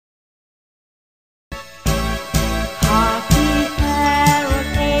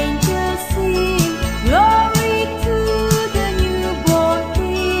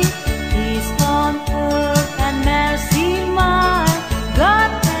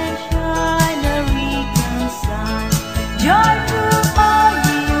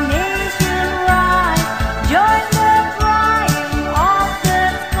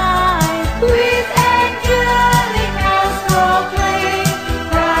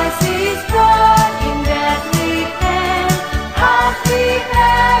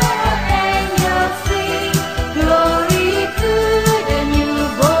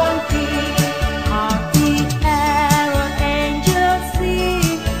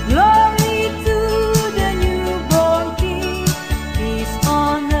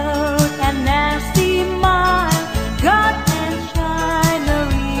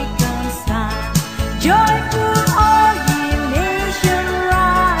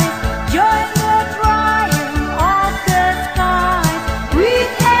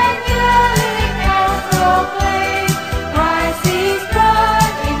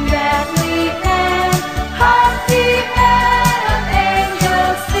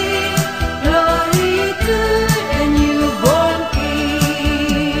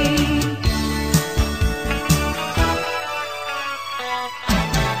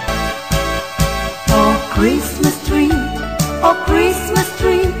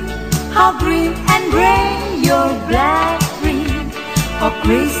how green and gray your black tree. Oh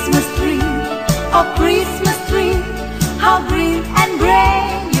Christmas tree, oh Christmas tree, how green and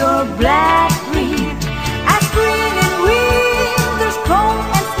gray your black tree. As green in winter's cold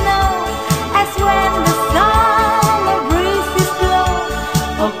and snow, as when the summer breezes blow.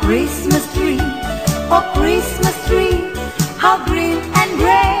 Oh Christmas tree, oh Christmas tree, how green and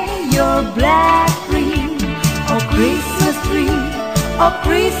gray your black tree. Oh Christmas tree, oh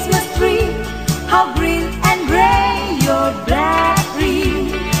Christmas tree, how green and gray your black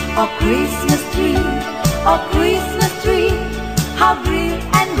tree. Oh Christmas tree, oh Christmas tree, how green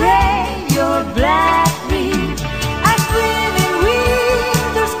and gray your black tree. As green in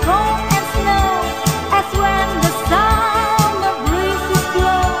winter's cold and snow, as when the summer breezes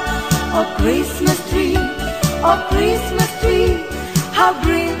blow. Oh Christmas tree, oh Christmas tree, how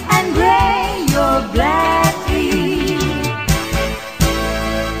green and gray your black tree.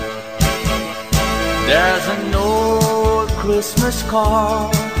 There's an old Christmas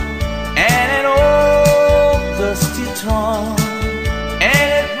card and an old dusty drum,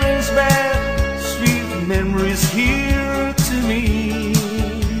 and it brings back sweet memories here to me.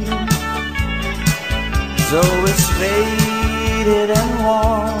 Though it's faded and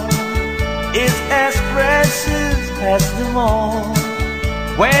worn, it's as precious as them all.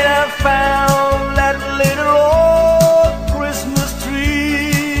 When I found that little old Christmas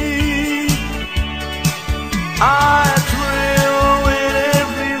tree, I thrill with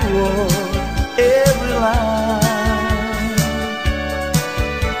every word, every line.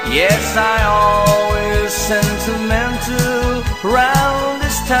 Yes, I always sentimental round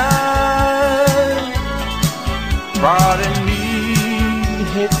this time. Pardon me,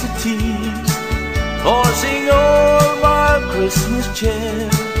 hate to tease, forcing all my Christmas cheer.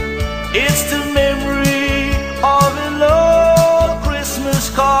 It's the memory of an old Christmas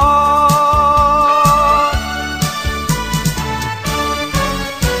card.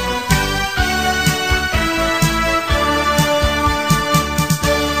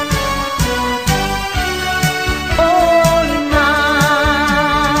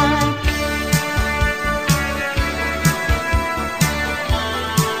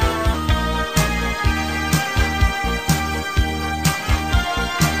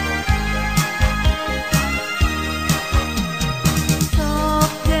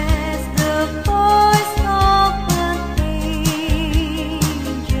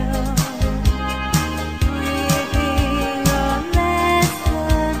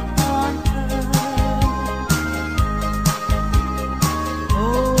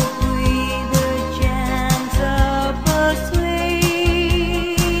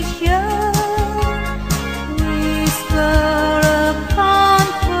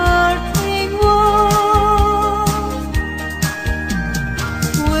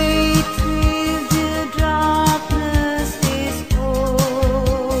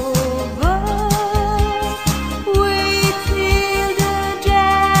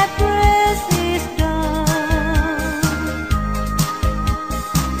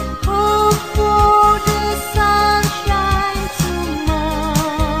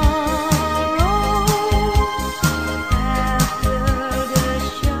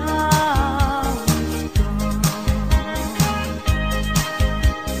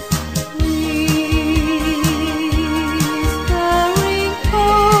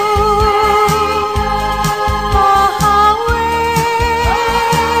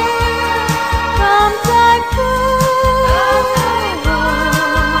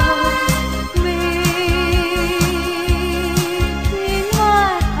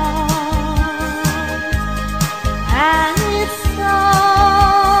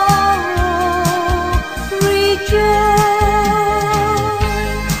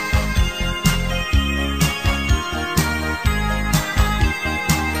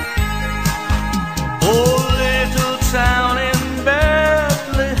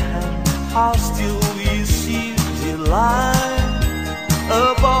 How still we see the light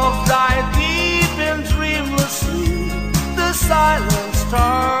above thy deep and dreamless sleep. The silent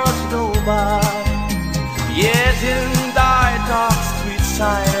stars go by, yet in thy dark street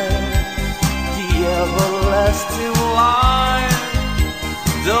shine the everlasting light.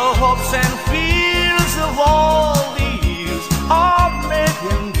 The hopes and fears of all these are made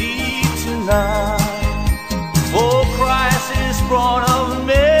in thee tonight. For Christ is born of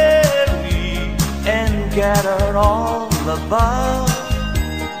Mary and gathered all above.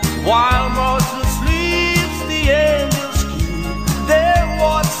 While mortal sleeps, the angels keep their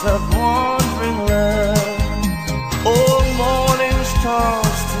watch of wandering love. All morning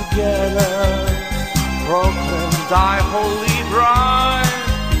stars together proclaim thy holy bride,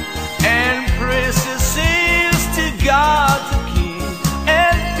 and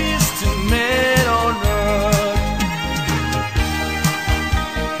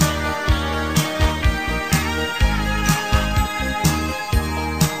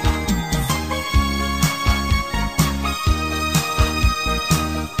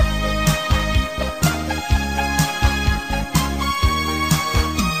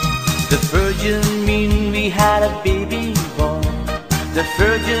virgin meal we had a baby boy. The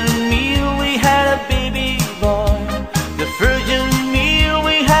virgin meal we had a baby boy. The virgin meal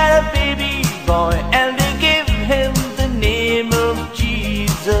we had a baby boy. And they gave him the name of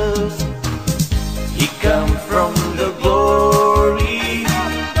Jesus. He come from the glory.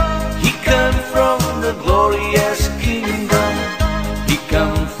 He come from the glorious kingdom. He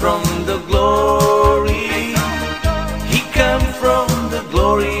come from the glory. He come from the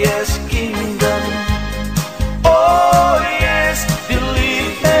glorious kingdom. Oh yes,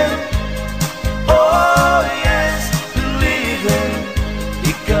 believe him. Oh yes, believe him.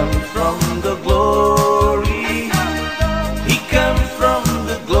 He come from the glory. He come from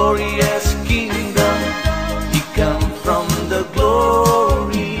the glorious kingdom. He come from the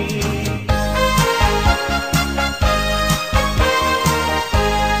glory.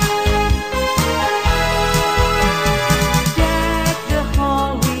 Deck the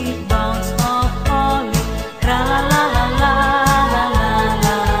hall with boughs of holly, tra la la la la la la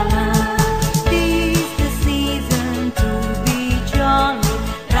la. This the season to be jolly,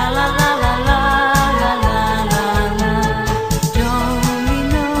 tra la la la la la la la la. Don't we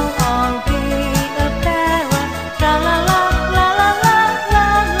know all gay apparel, tra la la la la la la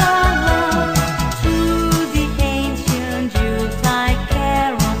la la. To the ancient Yuletide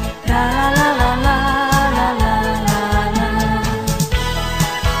carol, tra la la la la la la la.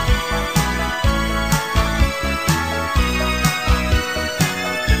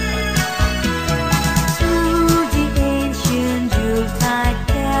 To the ancient Yuletide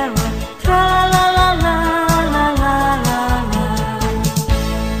carol, tra la la la la la la la.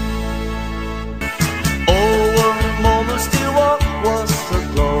 Over moment still what was the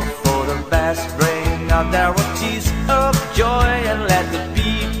glow for the best. Bring out their tears of joy and let the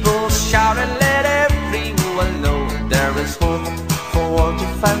people shout and let everyone know there is hope for all to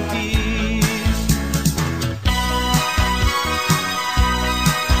find peace.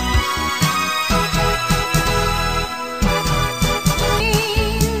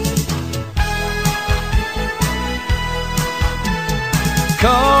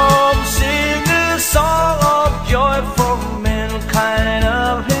 Come sing a song of joy for mankind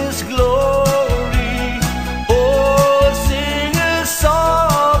of his glory. Oh, sing a song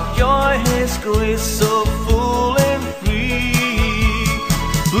of joy, his grace so full and free.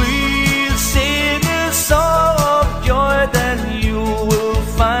 Please sing a song of joy, then you will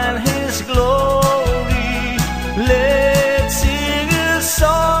find his glory. Let's sing a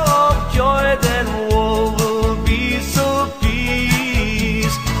song of joy, then all will be so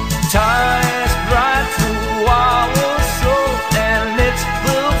peace. Time is bright through our soul, and it's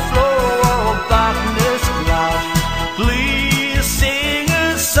the flow of darkness cloud. Please sing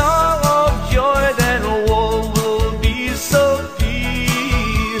a song of joy, then all will be so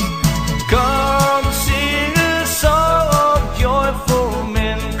peace. Come sing a song of joy for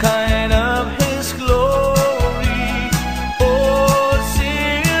mankind of his glory. Oh,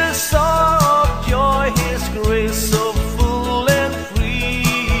 sing a song of joy, his grace so full and free.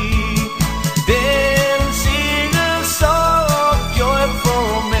 Then sing a song of joy for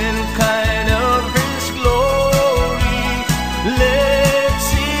mankind of his glory. Let's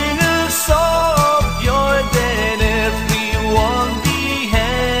sing a song of joy, then everyone be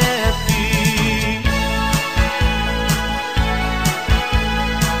happy.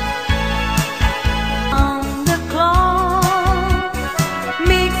 On the clock,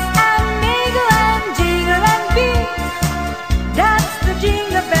 mix and mingle and jingle and beat. That's the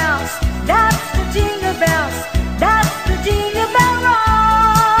jingle bells, that's the jingle bells, that's the jingle bell rock.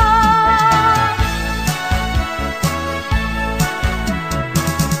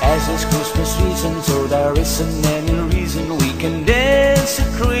 As it's Christmas season, so there isn't any reason we can dance a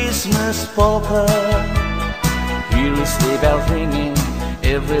Christmas polka. Hear a sleigh bells ringing,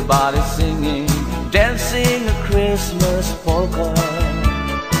 everybody singing, dancing a Christmas polka.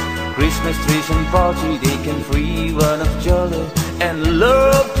 Christmas trees and party, they can free one of jolly, and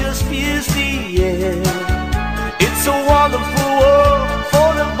love just fills the air. It's a wonderful world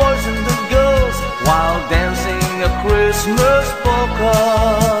for the boys and the girls while dancing a Christmas polka.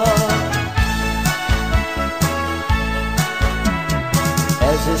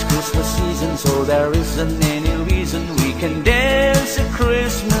 As it's Christmas season, so there isn't any reason we can dance a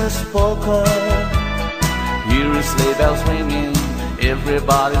Christmas polka. Hear a sleigh bells ringing,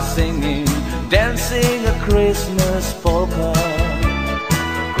 everybody singing, dancing a Christmas polka.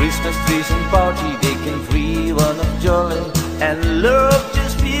 Christmas trees and party, they can free one of jolly, and love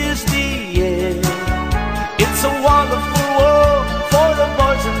just fills the air. It's a wonderful world for the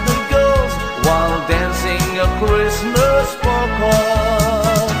boys and the girls while dancing a Christmas polka.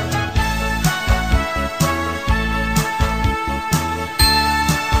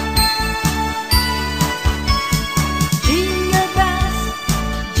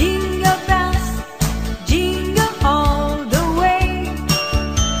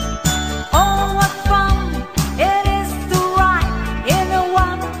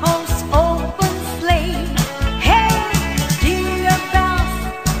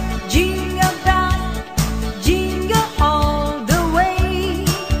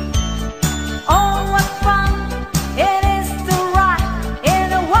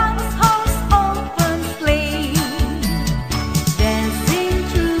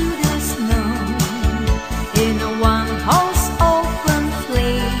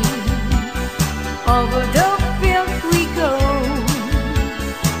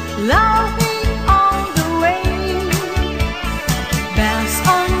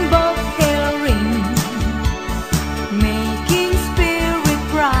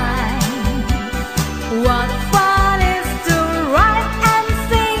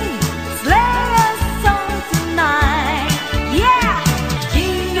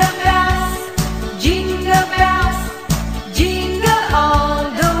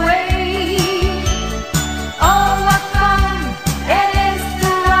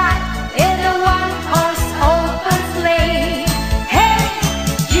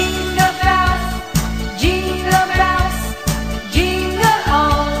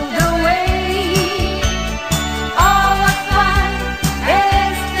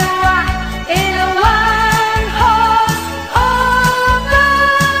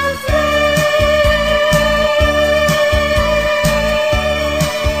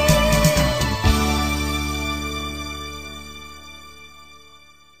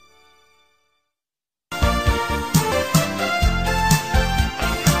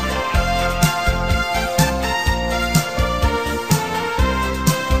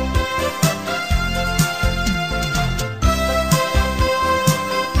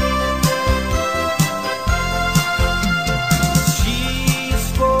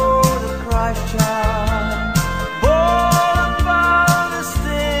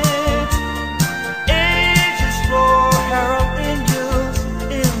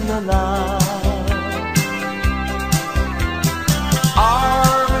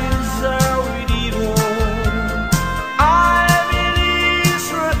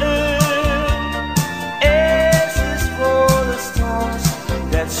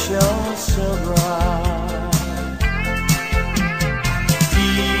 shone so bright.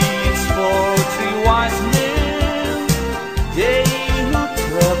 It's for three wise men, they who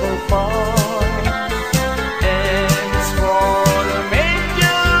travel far. And it's for the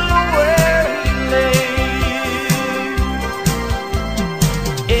manger where he lay.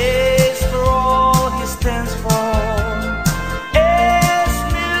 It's for all he stands for. It's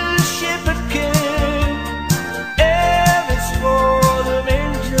little shepherd king. And it's for the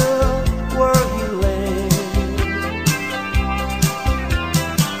manger where he lay.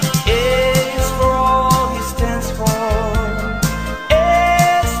 It's for all he stands for.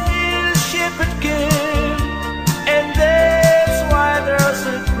 It's little shepherd king. And that's why there's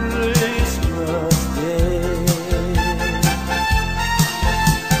a Christmas day.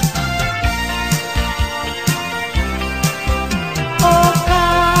 Oh,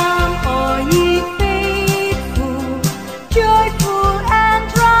 come, all ye faithful, joyful and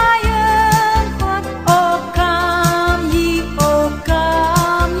triumphant. Oh, come ye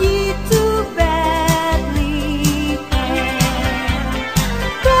to Bethlehem.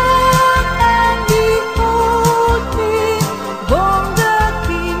 Come and behold him, born the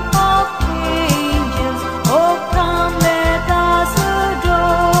King of angels. Oh, come, let us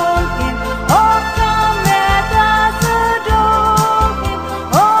adore him. Oh, come, let us adore him.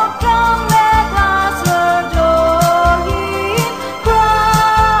 Oh, come, let us adore him,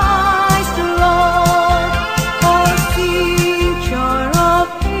 Christ the Lord. Oh, sing, choir of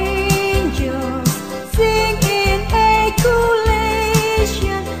angels, sing in accolation.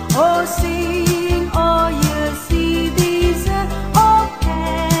 Oh, sing, all ye citizens of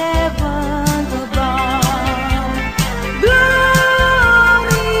heaven above.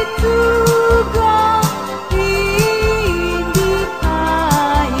 Glory to God in the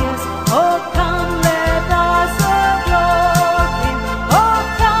highest. Oh, come, let us adore him. Oh,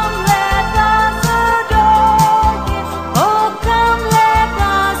 come, let us adore him. Oh, come, let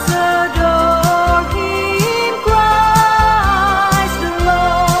us adore him, Christ the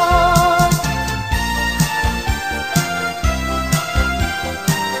Lord.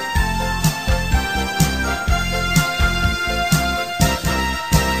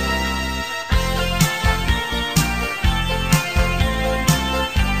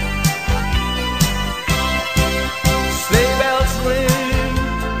 Sleigh bells ring,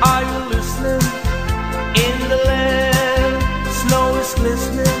 are you listening? In the land, snow is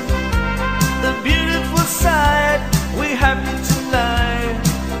glistening. The beautiful sight, we're happy tonight,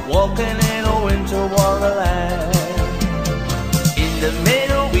 walking in a winter wonderland. In the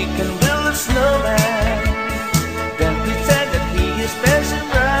middle, we can build a snowman, then pretend that he is passing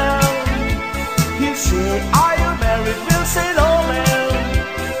round. He'll say, are you married? We'll say, no, man,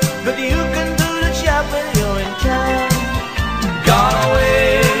 but you can do the job when you're in town. Gone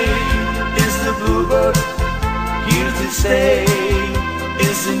away is the bluebird, here to stay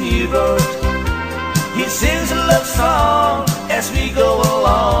is the new bird. He sings a love song as we go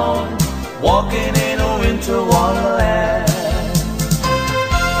along, walking in a winter wonderland.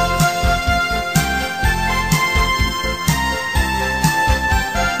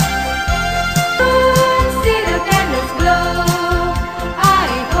 Soon see the candles glow.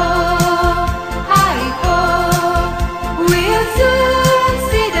 Hi-ho, hi-ho. We'll soon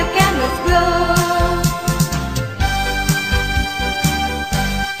see the candles glow.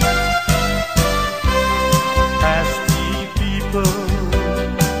 As the people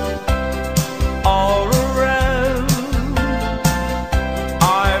all around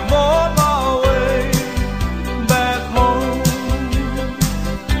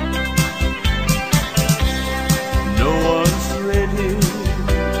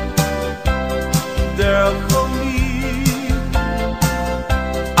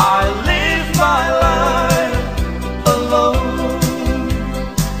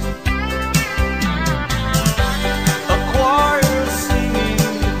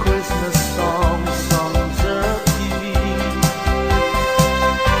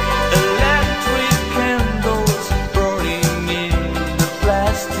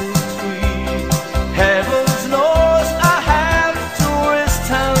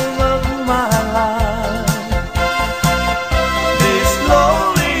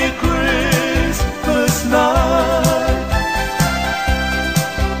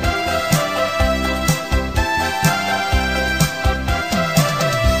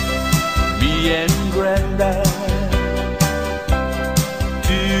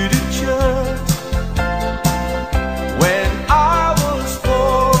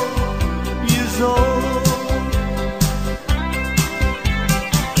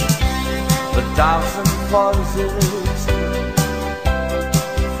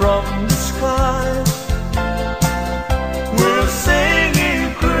from the skies. We're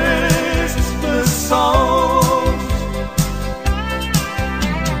singing Christmas songs.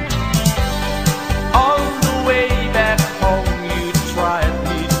 On the way back home, you tried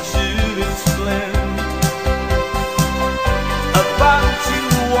me to explain about the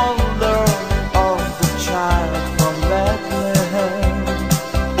wonder of the child from Medley.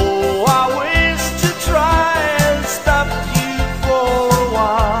 Oh, I wish to try and stop you for a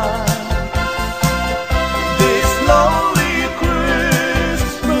while. This lonely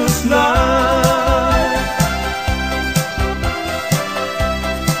Christmas night.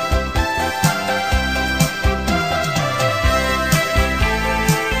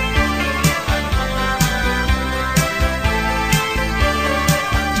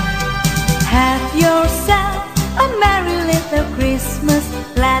 Have yourself a merry little Christmas,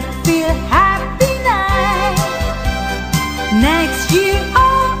 let's feel happy night. Next year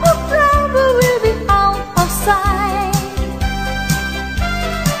all the trouble will be out of sight.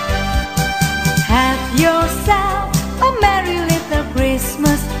 Have yourself a merry little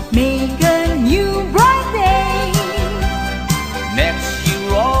Christmas, make a new bright day. Next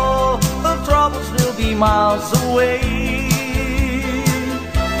year all the troubles will be miles away.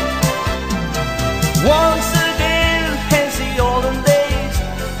 Once again, as the olden days,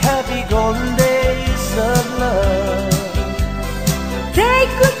 happy golden days of love. Take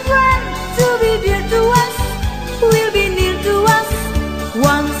good friends to be dear to us, will be near to us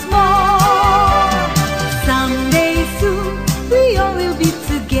once more. Someday soon we all will be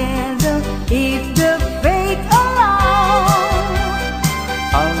together if the fate allows.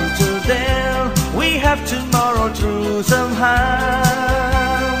 Until then, we have tomorrow through somehow.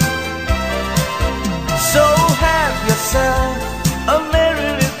 So have yourself a merry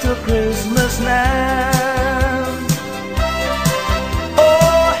little Christmas now.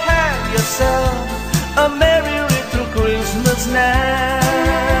 Oh, have yourself a merry little Christmas now.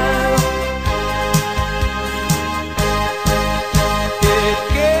 It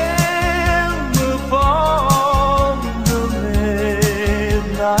came upon the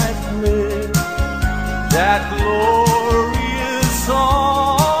midnight flame, that glorious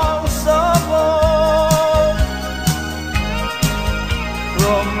songs of old,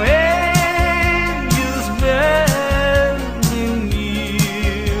 from angels bending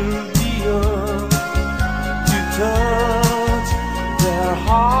near the earth to touch their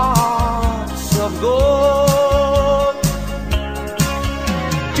hearts of gold.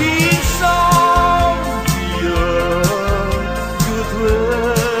 Peace on the earth,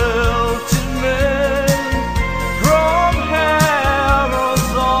 goodwill to men, from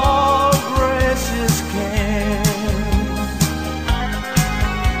heaven's all gracious king.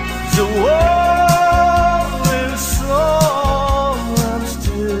 The world in song and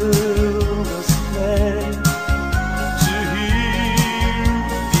stillness play, to hear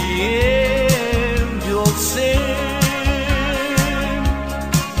the angels sing.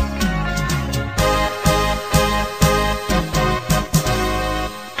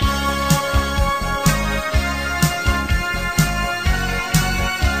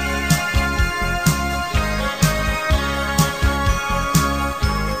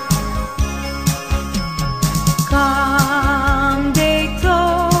 Come, they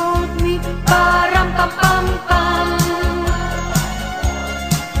told me, pa-ram pam pam pam,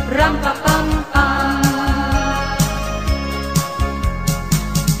 ram pa pam pam.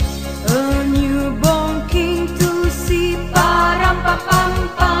 A newborn king to see, pa-ram pa pam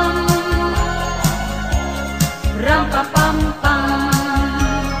pam, ram pa pam pam.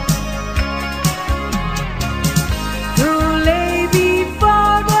 To lay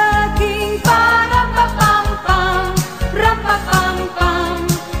before the king, pa-ram pa pam pam, ram pa pam pam,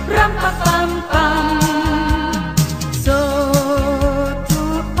 ram pa pam pam. So to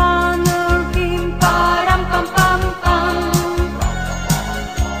honor him, pa-ram pam pam pam,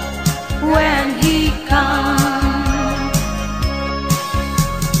 when he comes.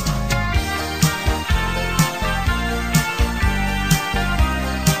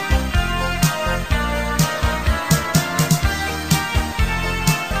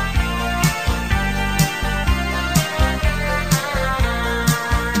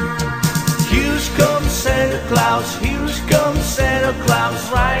 Santa Claus, here comes Santa Claus,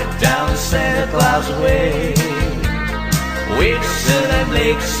 right down Santa Claus way. Whitson and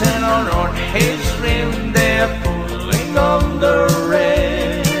Blixen on his rim, they're pulling on the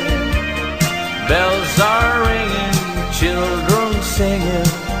rain. Bells are ringing, children singing,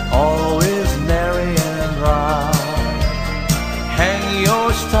 always merry and dry. Hang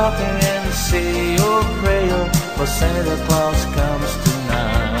your stocking and say your prayer, for Santa Claus comes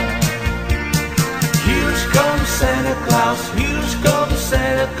tonight.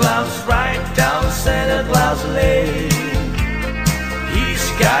 Santa Claus right down Santa Claus Lane. He's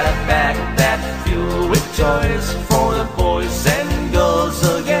got a backpack filled with toys for the boys and girls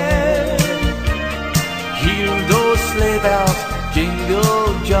again. Hear those sleigh bells jingle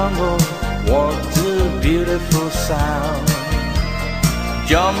jungle, what a beautiful sound.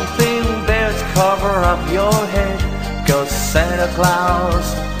 Jumping bears cover up your head, 'cause Santa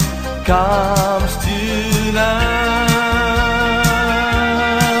Claus comes tonight.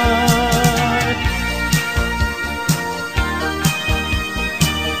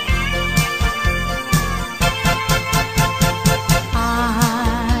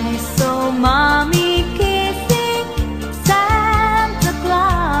 I saw Mommy kissing Santa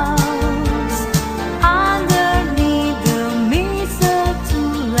Claus underneath the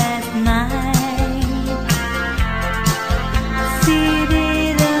mistletoe last night. She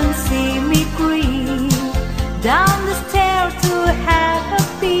didn't see me creep down the stair to have a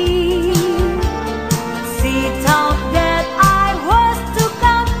peek. She thought that I was to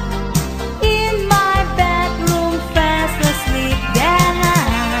come in my bedroom fast asleep that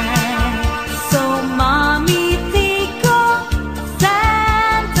night. So Mommy tickled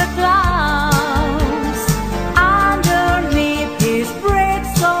Santa Claus underneath his braid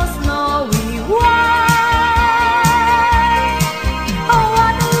so snowy white. Oh,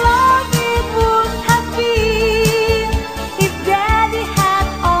 what a love it would have been if Daddy had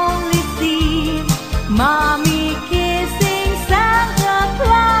only seen Mommy kissing Santa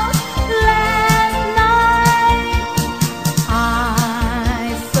Claus last night. I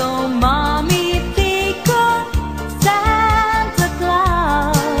saw Mommy tickle Santa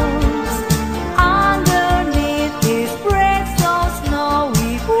Claus underneath his braid so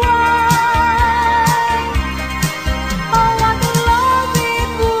snowy white. Oh, what a love it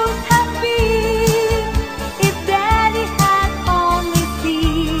would have been if Daddy had only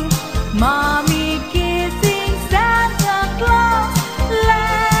seen Mommy kissing Santa Claus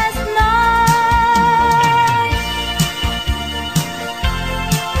last night.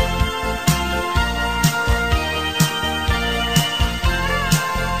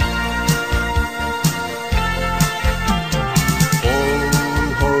 Oh,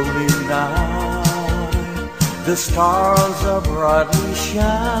 holy night, the stars are brightly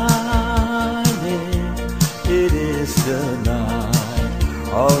shining. It is the night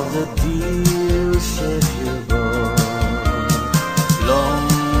of the dear Savior born. Long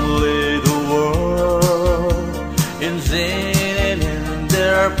lay the world in sin and in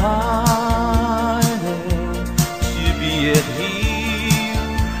their pining, to be at Him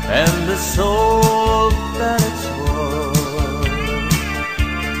and the soul that its world.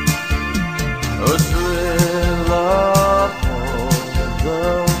 A thrill of hope, the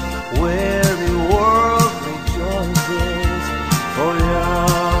weary world rejoices, for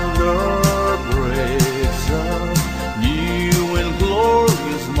yonder breaks a new and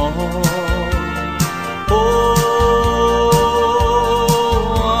glorious morn. Oh,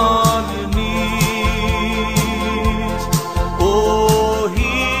 on your knees, oh,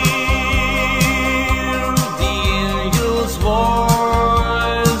 hear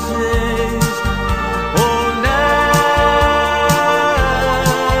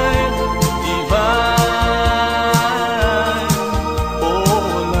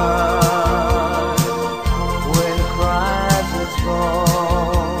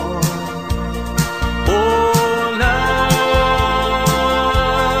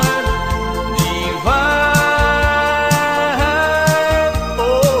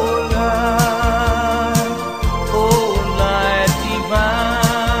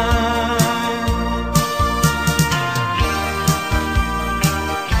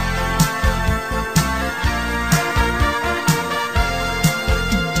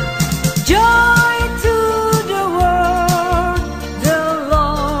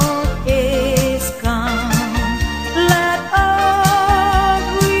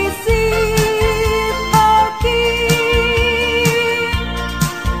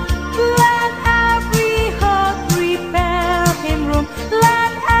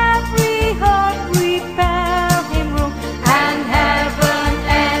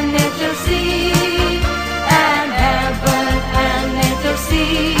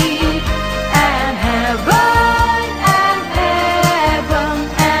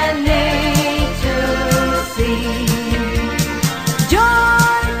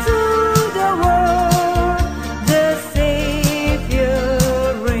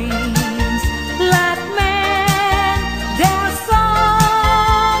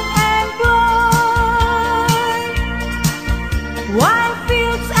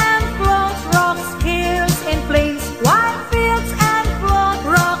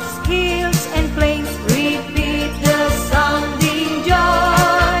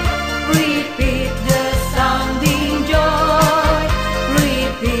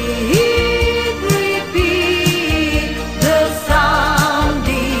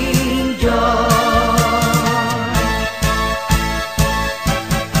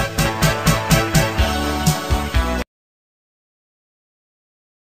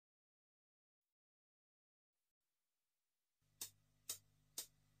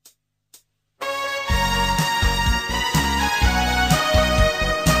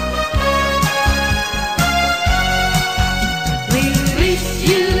wish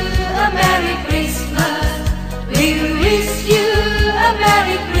you a Merry Christmas. We wish you a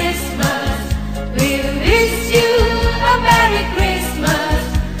Merry Christmas. We wish you a Merry Christmas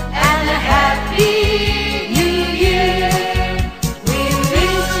and a Happy New Year. We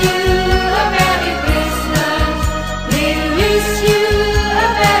wish you a Merry Christmas. We wish you a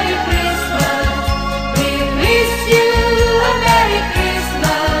Merry Christmas. We wish you a Merry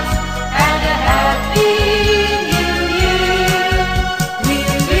Christmas and a Happy New Year. We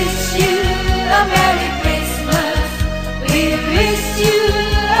wish you a Merry Christmas. We wish you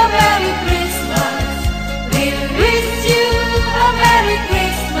a Merry Christmas. We wish you a Merry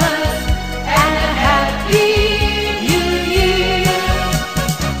Christmas and a Happy New Year.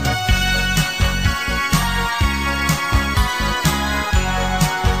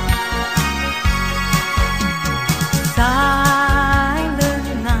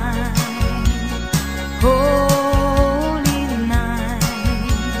 Silent night, holy night,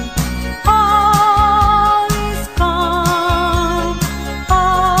 all is calm,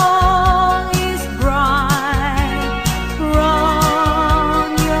 all is bright.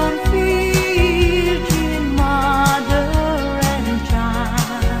 Run yon field, dear mother and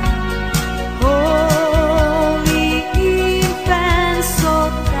child. Holy infant, so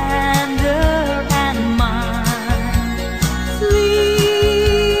tender and mild,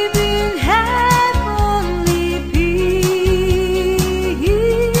 sleep in heavenly peace.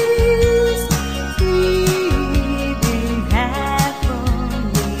 Sleep in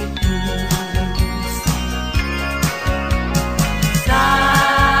heavenly peace.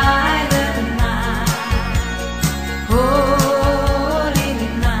 Silent night, holy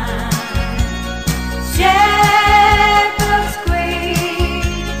night, shepherds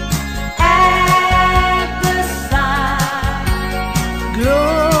quake at the sight.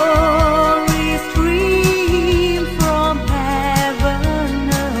 Glory stream from heaven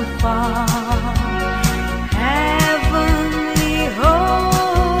afar. Heavenly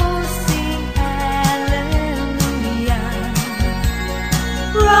hosts sing hallelujah.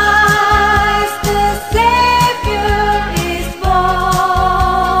 Christ the Savior is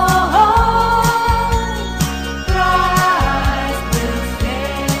born. Christ the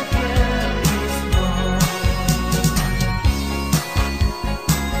Savior is born.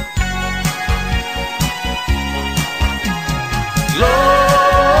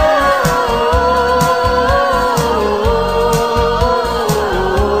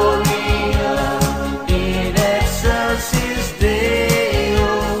 Gloria in excelsis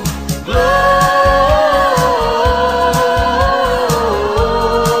Deo.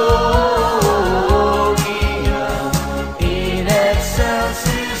 Gloria in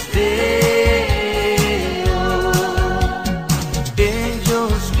excelsis Deo.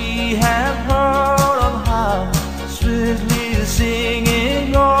 Angels we have heard of how sweetly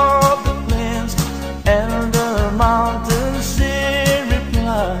singing of the plains, and the mountains in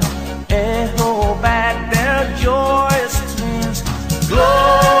reply echo back their joyous strains.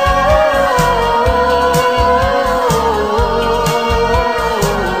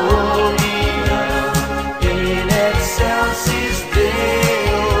 Gloria in excelsis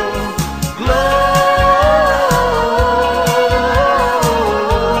Deo.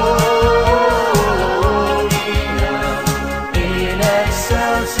 Gloria in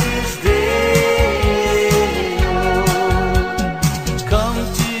excelsis Deo. Come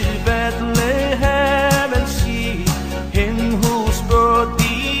to Bethlehem and see him whose birth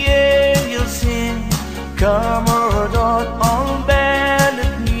the angels sing. Come, adore on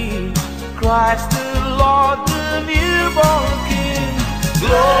bended knee, Christ the Lord, the newborn King.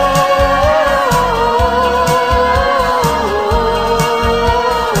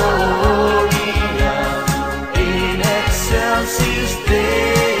 Gloria in excelsis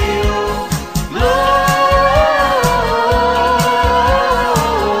Deo. Gloria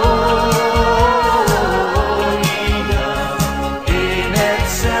in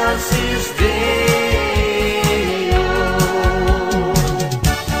excelsis Deo.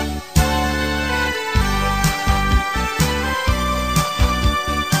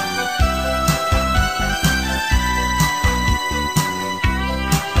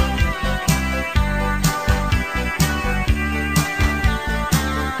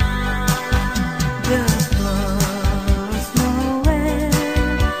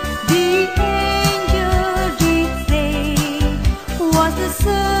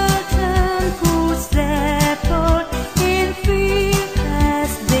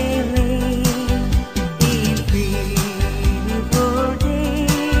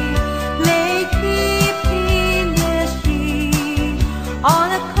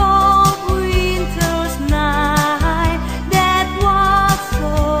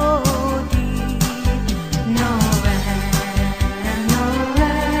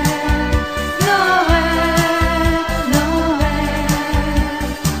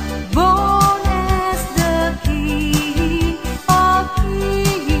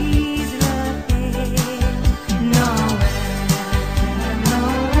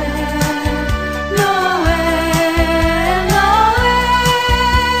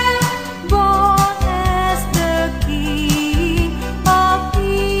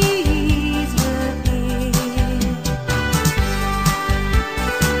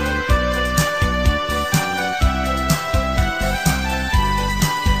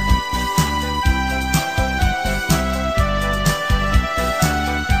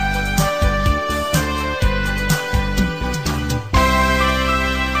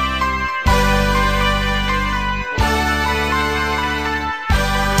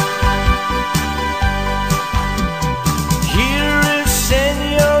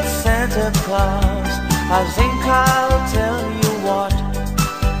 I think I'll tell you what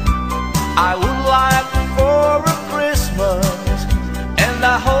I would like for a Christmas, and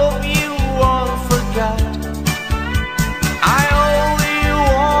I hope you won't forget. I only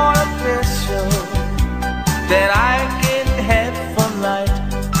want a picture that I can have for night,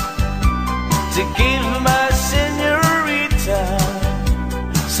 to give my señorita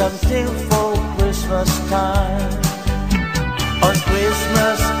something for Christmas time. On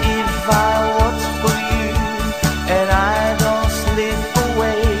Christmas Eve I watch for you, and I don't sleep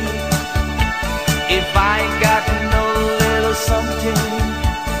away. If I got no little something,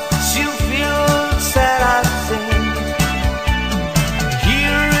 she'll feel sad, I think.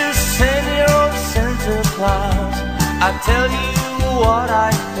 Here is Senor Santa Claus, I tell you what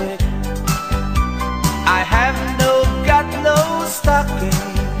I think. I have got no stocking,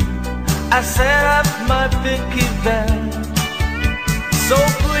 I set up my big event. So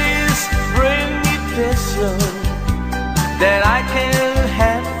please bring me picture that I can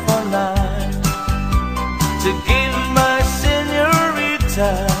have for night, to give my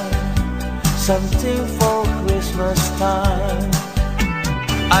señorita something for Christmas time.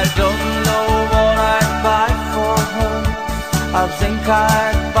 I don't know what I'd buy for her. I think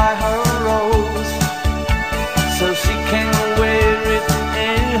I'd buy her a rose, so she can wear it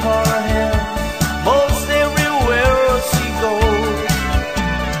in her hair most everywhere she goes.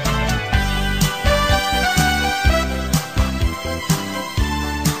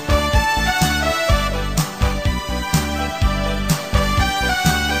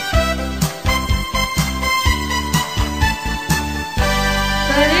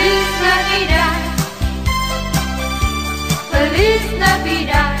 Feliz Navidad, Feliz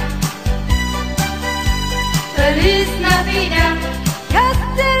Navidad, Feliz Navidad,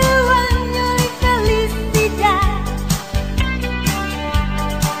 Castello año y felicidad.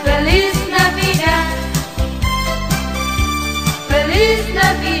 Feliz Navidad, Feliz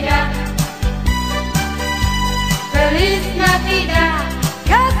Navidad, Feliz Navidad,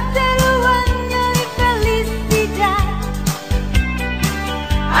 Castello año y felicidad.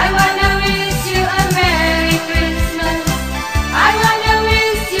 I wanna wish you a Merry Christmas. I wanna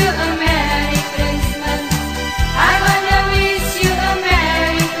wish you a Merry Christmas. I wanna wish you a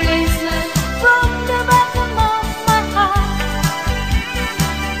Merry Christmas from the bottom of my heart.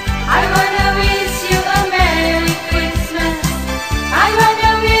 I wanna wish you a Merry Christmas. I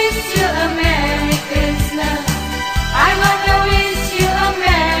wanna wish you a Merry Christmas. I wanna wish you a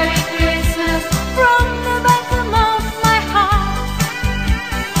Merry Christmas from the bottom of my heart.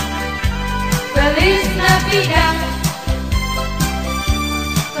 Feliz Navidad,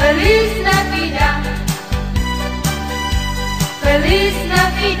 Feliz Navidad, Feliz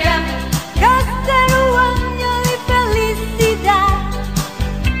Navidad, Castello año y felicidad.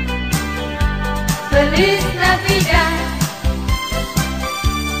 Feliz Navidad,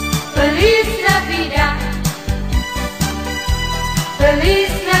 Feliz Navidad,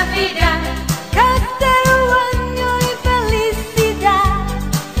 Feliz Navidad, Castello año y felicidad.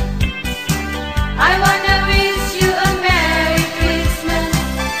 I wanna wish you a Merry Christmas.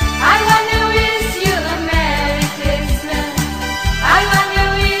 I wanna wish you a Merry Christmas. I wanna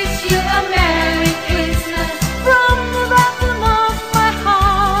wish you a Merry Christmas from the bottom of my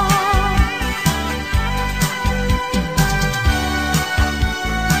heart.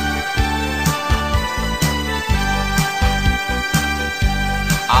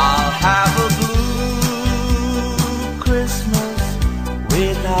 I'll have a blue Christmas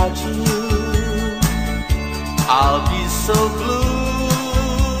without you. I'll be so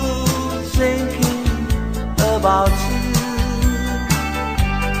blue thinking about you.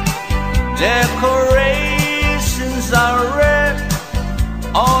 Decorations are red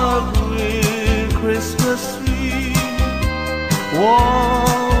on a green Christmas tree.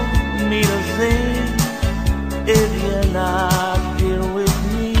 Won't need a thing if you're not here with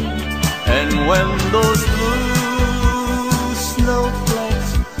me. And when those blue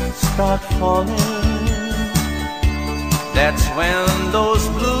snowflakes start falling, that's when those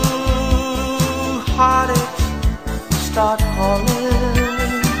blue heartaches start calling.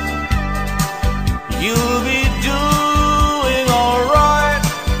 You'll be doing alright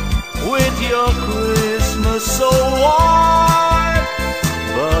with your Christmas so white,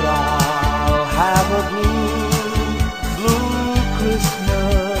 but I'll have a blue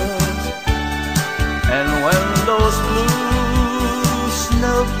Christmas. And when those blue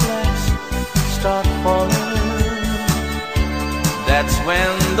snowflakes start falling, that's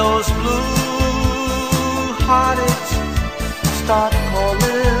when those blue heartaches start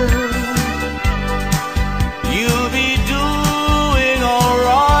calling. You'll be doing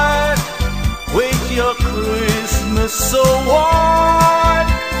alright with your so warm,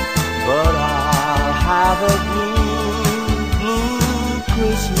 but I'll have a blue, blue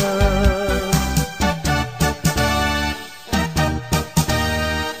Christmas.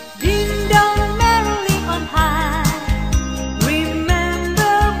 Ding dong merrily on high,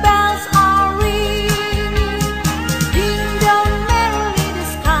 remember bells are ringing. Ding dong merrily the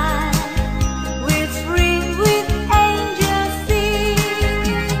sky, which ring with angels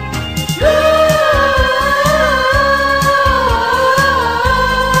singing.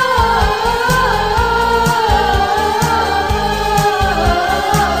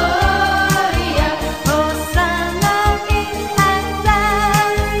 Hosanna in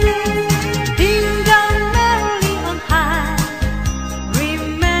accents. Ding dong merrily on high,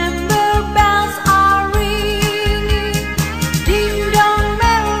 remember bells are ringing. Ding dong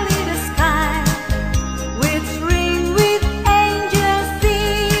merrily the sky, which ring with angels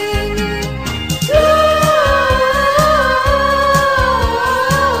singing.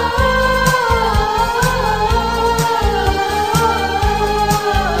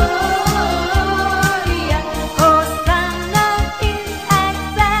 Hosanna in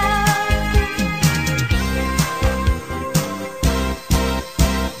accents.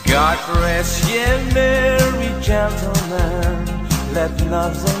 God rest ye merry gentlemen, let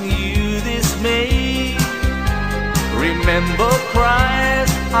nothing you dismay. Remember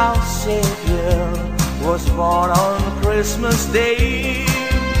Christ our Savior was born on Christmas Day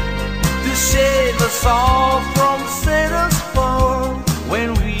to save us all from Satan's fall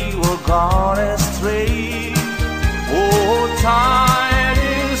when we were gone astray. Oh,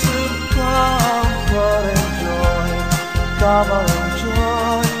 tidings of comfort and joy, comfort and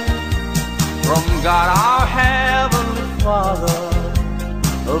joy from God our Heavenly Father.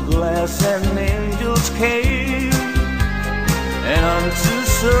 A glass and angels came, and unto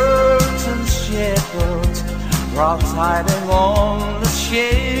certain shepherds brought tidings on the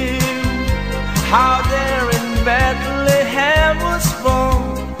shame, how there in Bethlehem was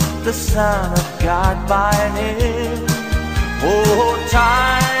born the Son of God by name. Oh,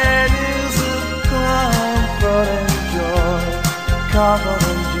 tidings of comfort and joy, comfort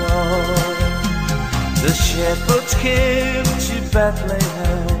and joy. The shepherds came to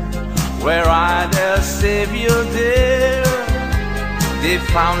Bethlehem, where I their Savior dear. They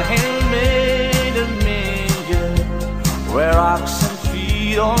found him made a manger, where oxen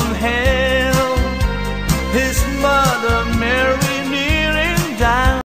feed on hay.